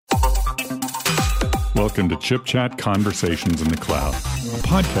Welcome to Chip Chat Conversations in the Cloud, a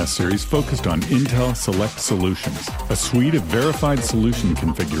podcast series focused on Intel Select Solutions, a suite of verified solution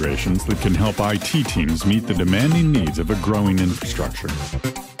configurations that can help IT teams meet the demanding needs of a growing infrastructure.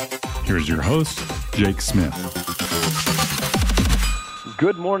 Here's your host, Jake Smith.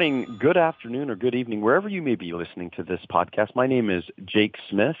 Good morning, good afternoon, or good evening, wherever you may be listening to this podcast. My name is Jake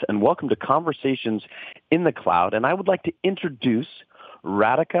Smith, and welcome to Conversations in the Cloud. And I would like to introduce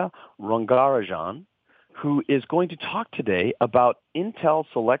Radhika Rangarajan, who is going to talk today about Intel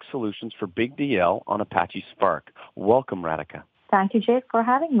Select Solutions for BigDL on Apache Spark. Welcome, Radhika. Thank you, Jake, for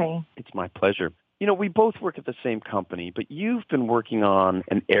having me. It's my pleasure. You know, we both work at the same company, but you've been working on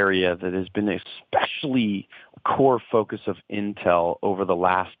an area that has been especially a core focus of Intel over the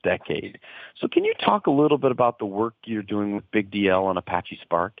last decade. So can you talk a little bit about the work you're doing with BigDL on Apache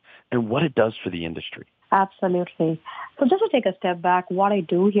Spark and what it does for the industry? Absolutely. So just to take a step back, what I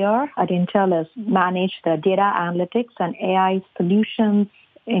do here at Intel is manage the data analytics and AI solutions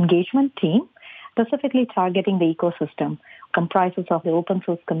engagement team, specifically targeting the ecosystem, comprises of the open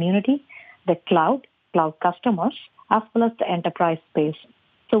source community, the cloud customers, as well as the enterprise space.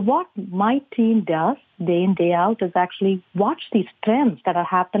 So what my team does day in, day out is actually watch these trends that are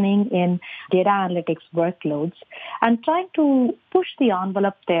happening in data analytics workloads and trying to push the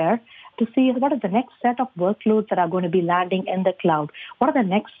envelope there to see what are the next set of workloads that are going to be landing in the cloud. What are the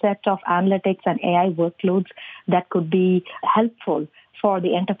next set of analytics and AI workloads that could be helpful for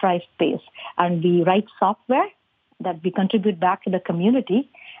the enterprise space? And we write software that we contribute back to the community,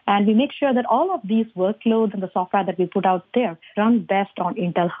 and we make sure that all of these workloads and the software that we put out there run best on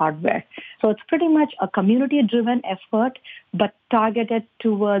Intel hardware. So it's pretty much a community-driven effort, but targeted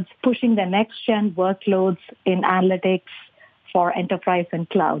towards pushing the next-gen workloads in analytics for enterprise and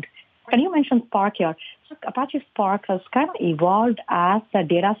cloud. And you mentioned Spark here. So Apache Spark has kind of evolved as a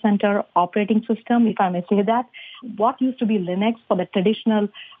data center operating system, if I may say that. What used to be Linux for the traditional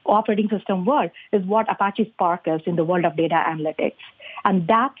operating system world is what Apache Spark is in the world of data analytics. And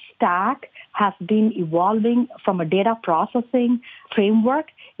that stack has been evolving from a data processing framework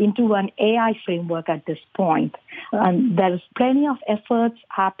into an AI framework at this point. And there's plenty of efforts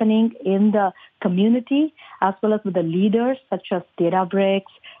happening in the community as well as with the leaders such as Databricks,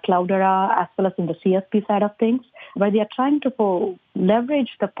 Cloudera, as well as in the CSP side of things, where they are trying to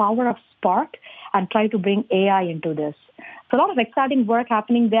leverage the power of Spark and try to bring AI into this. So a lot of exciting work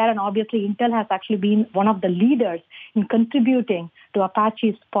happening there, and obviously Intel has actually been one of the leaders in contributing to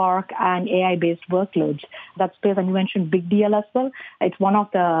Apache Spark and AI-based workloads. That space, and you mentioned BigDL as well. It's one of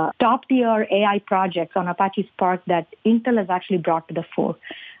the top-tier AI projects on Apache Spark that Intel has actually brought to the fore.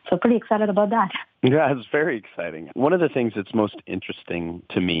 So pretty excited about that. Yeah, it's very exciting. One of the things that's most interesting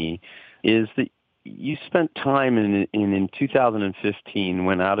to me is that you spent time in 2015,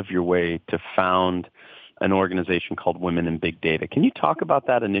 went out of your way to found an organization called Women in Big Data. Can you talk about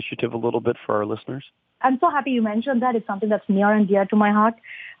that initiative a little bit for our listeners? I'm so happy you mentioned that. It's something that's near and dear to my heart.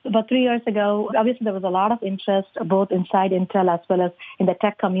 About 3 years ago, obviously there was a lot of interest both inside Intel as well as in the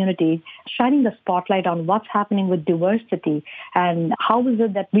tech community, shining the spotlight on what's happening with diversity and how is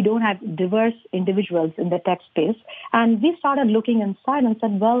it that we don't have diverse individuals in the tech space. And we started looking inside and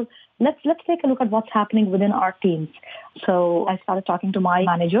said, well, let's take a look at what's happening within our teams. So I started talking to my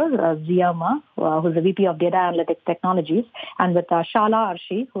manager, Zia Ma, who's the VP of Data Analytics Technologies, and with Shala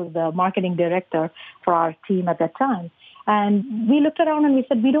Arshi, who's the marketing director for our team at that time. And we looked around and we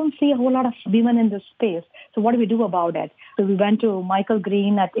said, we don't see a whole lot of women in this space. So what do we do about it? So we went to Michael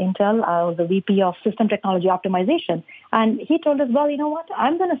Green at Intel, the VP of System Technology Optimization. And he told us, well, you know what?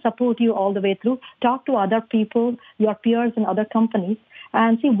 I'm going to support you all the way through. Talk to other people, your peers in other companies,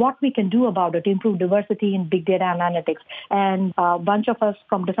 and see what we can do about it to improve diversity in big data analytics. And a bunch of us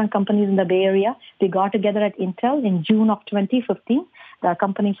from different companies in the Bay Area, we got together at Intel in June of 2015. There are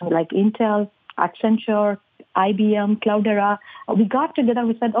companies like Intel, Accenture, IBM, Cloudera. We got together,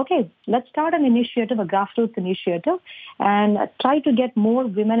 we said, okay, let's start an initiative, a grassroots initiative, and try to get more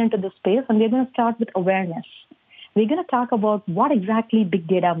women into the space. And we're going to start with awareness. We're going to talk about what exactly big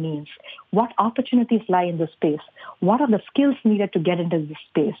data means, what opportunities lie in this space, what are the skills needed to get into this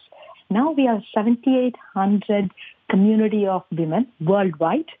space. Now we are 7,800 community of women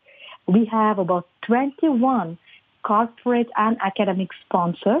worldwide. We have about 21 corporate and academic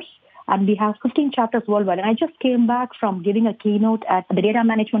sponsors, and we have 15 chapters worldwide. And I just came back from giving a keynote at the Data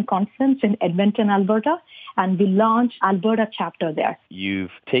Management Conference in Edmonton, Alberta, and we launched Alberta chapter there.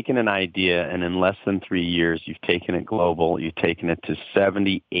 You've taken an idea, and in less than 3 years, you've taken it global. You've taken it to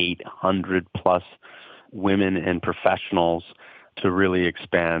 7,800 plus women and professionals to really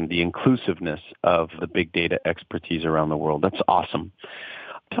expand the inclusiveness of the big data expertise around the world. That's awesome.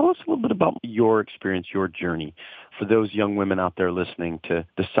 Tell us a little bit about your experience, your journey, for those young women out there listening to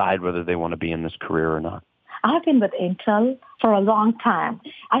decide whether they want to be in this career or not. I've been with Intel for a long time.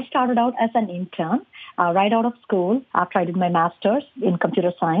 I started out as an intern right out of school after I did my master's in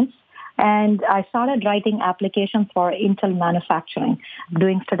computer science. And I started writing applications for Intel manufacturing,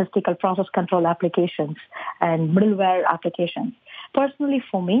 doing statistical process control applications and middleware applications. Personally,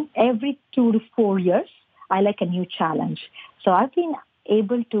 for me, every 2 to 4 years, I like a new challenge. So I've been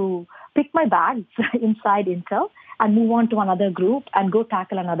able to pick my bags inside Intel and move on to another group and go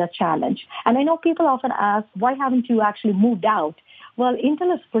tackle another challenge. And I know people often ask, why haven't you actually moved out? Well,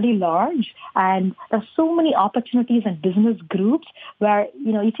 Intel is pretty large, and there's so many opportunities and business groups where,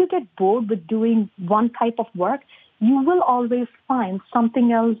 if you get bored with doing one type of work, you will always find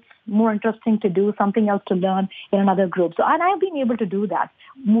something else more interesting to do, something else to learn in another group. So, and I've been able to do that,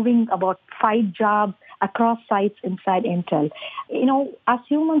 moving about 5 jobs across sites inside Intel. As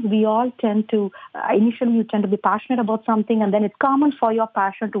humans, we all tend to, initially you tend to be passionate about something, and then it's common for your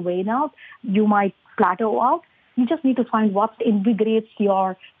passion to wane out. You might plateau out. You just need to find what invigorates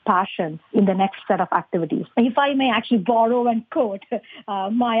your passion in the next set of activities. If I may actually borrow and quote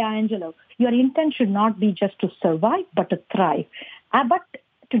Maya Angelou, your intent should not be just to survive, but to thrive, but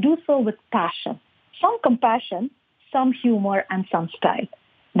to do so with passion, some compassion, some humor, and some style.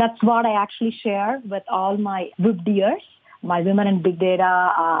 That's what I actually share with all my BigDLers, my Women in Big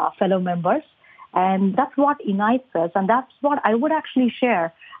Data fellow members. And that's what unites us. And that's what I would actually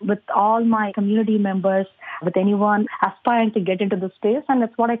share with all my community members, with anyone aspiring to get into the space. And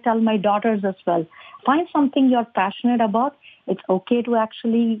that's what I tell my daughters as well. Find something you're passionate about. It's okay to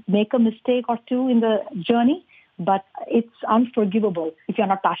actually make a mistake or two in the journey, but it's unforgivable if you're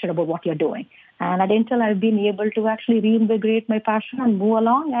not passionate about what you're doing. And at Intel, I've been able to actually reinvigorate my passion and move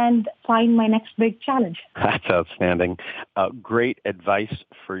along and find my next big challenge. That's outstanding. Great advice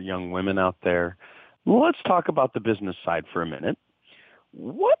for young women out there. Well, let's talk about the business side for a minute.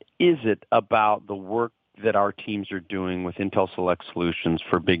 What is it about the work that our teams are doing with Intel Select Solutions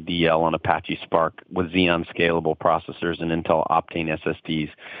for BigDL on Apache Spark with Xeon scalable processors and Intel Optane SSDs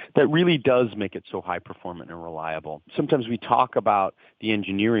that really does make it so high performant and reliable? Sometimes we talk about the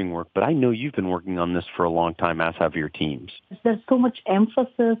engineering work, but I know you've been working on this for a long time, as have your teams. There's so much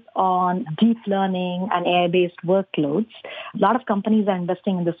emphasis on deep learning and AI-based workloads. A lot of companies are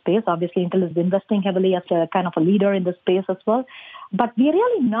investing in this space. Obviously, Intel is investing heavily as a kind of a leader in this space as well. But we're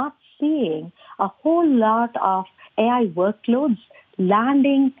really not seeing a whole lot of AI workloads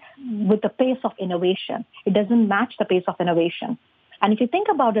landing with the pace of innovation. It doesn't match the pace of innovation. And if you think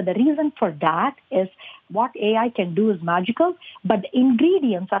about it, the reason for that is what AI can do is magical, but the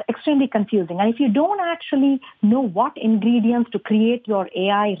ingredients are extremely confusing. And if you don't actually know what ingredients to create your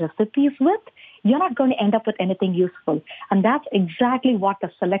AI recipes with, you're not going to end up with anything useful. And that's exactly what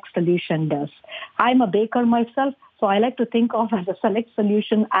the Select solution does. I'm a baker myself, so I like to think of as a Select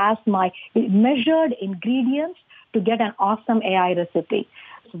solution as my measured ingredients to get an awesome AI recipe.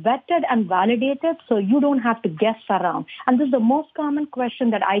 It's vetted and validated, so you don't have to guess around. And this is the most common question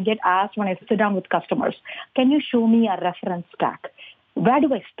that I get asked when I sit down with customers. Can you show me a reference stack? Where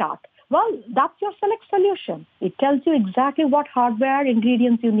do I start? Well, that's your Select solution. It tells you exactly what hardware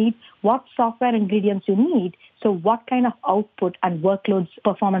ingredients you need, what software ingredients you need, so what kind of output and workloads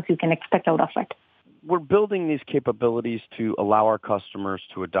performance you can expect out of it. We're building these capabilities to allow our customers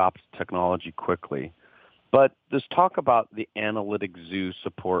to adopt technology quickly. But there's talk about the Analytic Zoo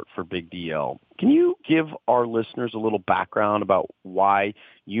support for BigDL. Can you give our listeners a little background about why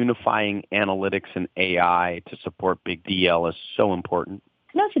unifying analytics and AI to support BigDL is so important?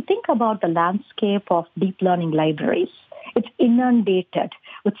 If you think about the landscape of deep learning libraries, it's inundated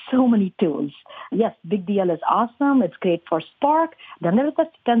with so many tools. Yes, BigDL is awesome. It's great for Spark. Then there's the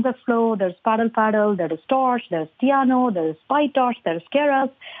TensorFlow, there's Paddle, there's Torch, there's Theano, there's PyTorch, there's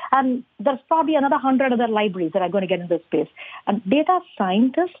Keras, and there's probably another 100 other libraries that are going to get into this space. And data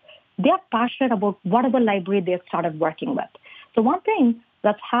scientists, they are passionate about whatever library they've started working with. So one thing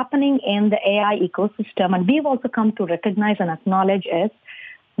that's happening in the AI ecosystem, and we've also come to recognize and acknowledge, is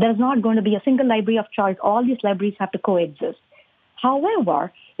there's not going to be a single library of choice. All these libraries have to coexist.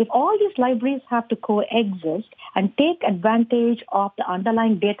 However, if all these libraries have to coexist and take advantage of the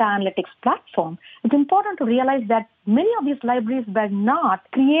underlying data analytics platform, it's important to realize that many of these libraries were not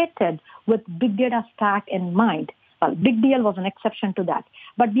created with big data stack in mind. Well, BigDL was an exception to that.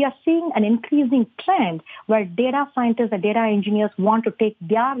 But we are seeing an increasing trend where data scientists and data engineers want to take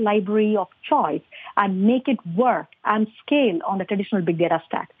their library of choice and make it work and scale on the traditional big data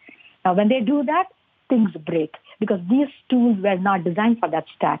stack. Now, when they do that, things break because these tools were not designed for that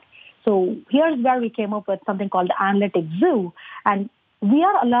stack. So here's where we came up with something called the Analytic Zoo. And we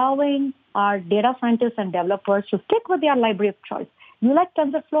are allowing our data scientists and developers to stick with their library of choice. You like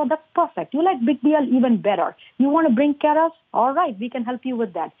TensorFlow? That's perfect. You like BigDL? Even better. You want to bring Keras? All right, we can help you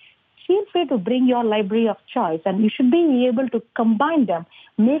with that. Feel free to bring your library of choice, and you should be able to combine them,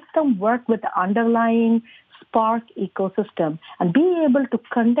 make them work with the underlying Spark ecosystem, and be able to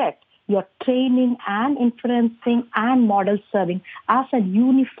conduct your training and inferencing and model serving as a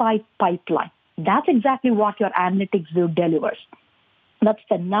unified pipeline. That's exactly what your analytics view delivers. That's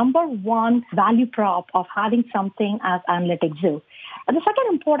the number one value prop of having something as analytics view. And the second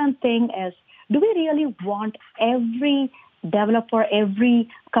important thing is, do we really want every developer, every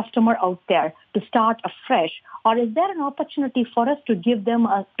customer out there to start afresh? Or is there an opportunity for us to give them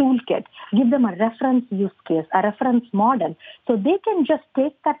a toolkit, give them a reference use case, a reference model, so they can just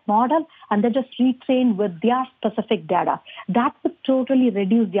take that model and they just retrain with their specific data? That would totally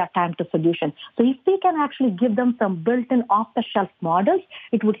reduce their time to solution. So if we can actually give them some built-in off-the-shelf models,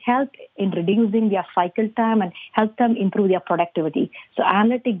 it would help in reducing their cycle time and help them improve their productivity. So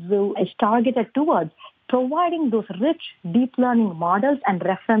Analytics Zoo is targeted towards providing those rich deep learning models and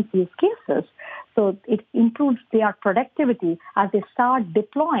reference use cases. So it improves their productivity as they start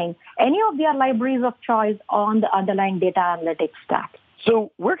deploying any of their libraries of choice on the underlying data analytics stack.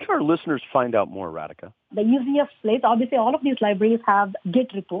 So where can our listeners find out more, Radhika? The easiest place, obviously all of these libraries have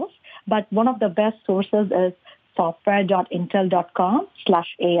Git repos, but one of the best sources is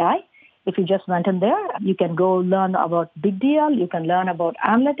software.intel.com/AI. If you just went in there, you can go learn about BigDL, you can learn about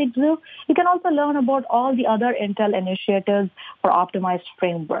Analytics View, you can also learn about all the other Intel initiatives for optimized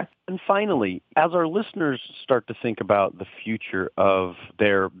framework. And finally, as our listeners start to think about the future of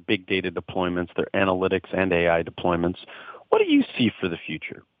their big data deployments, their analytics and AI deployments, what do you see for the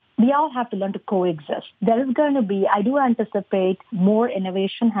future? We all have to learn to coexist. There is going to be, I do anticipate more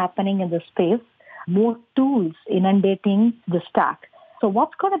innovation happening in this space, more tools inundating the stack. So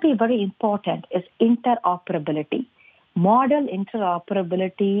what's going to be very important is interoperability. Model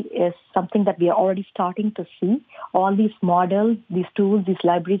interoperability is something that we are already starting to see. All these models, these tools, these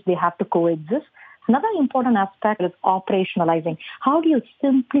libraries, they have to coexist. Another important aspect is operationalizing. How do you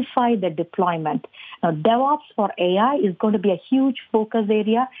simplify the deployment? Now, DevOps for AI is going to be a huge focus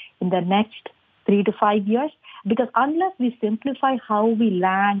area in the next 3 to 5 years. Because unless we simplify how we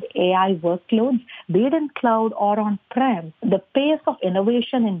land AI workloads, be it in cloud or on-prem, the pace of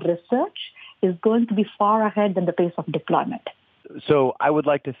innovation in research is going to be far ahead than the pace of deployment. So I would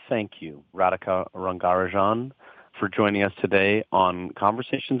like to thank you, Radhika Rangarajan, for joining us today on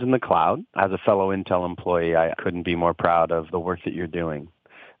Conversations in the Cloud. As a fellow Intel employee, I couldn't be more proud of the work that you're doing.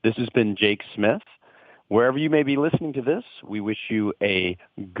 This has been Jake Smith. Wherever you may be listening to this, we wish you a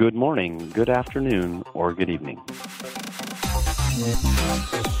good morning, good afternoon, or good evening.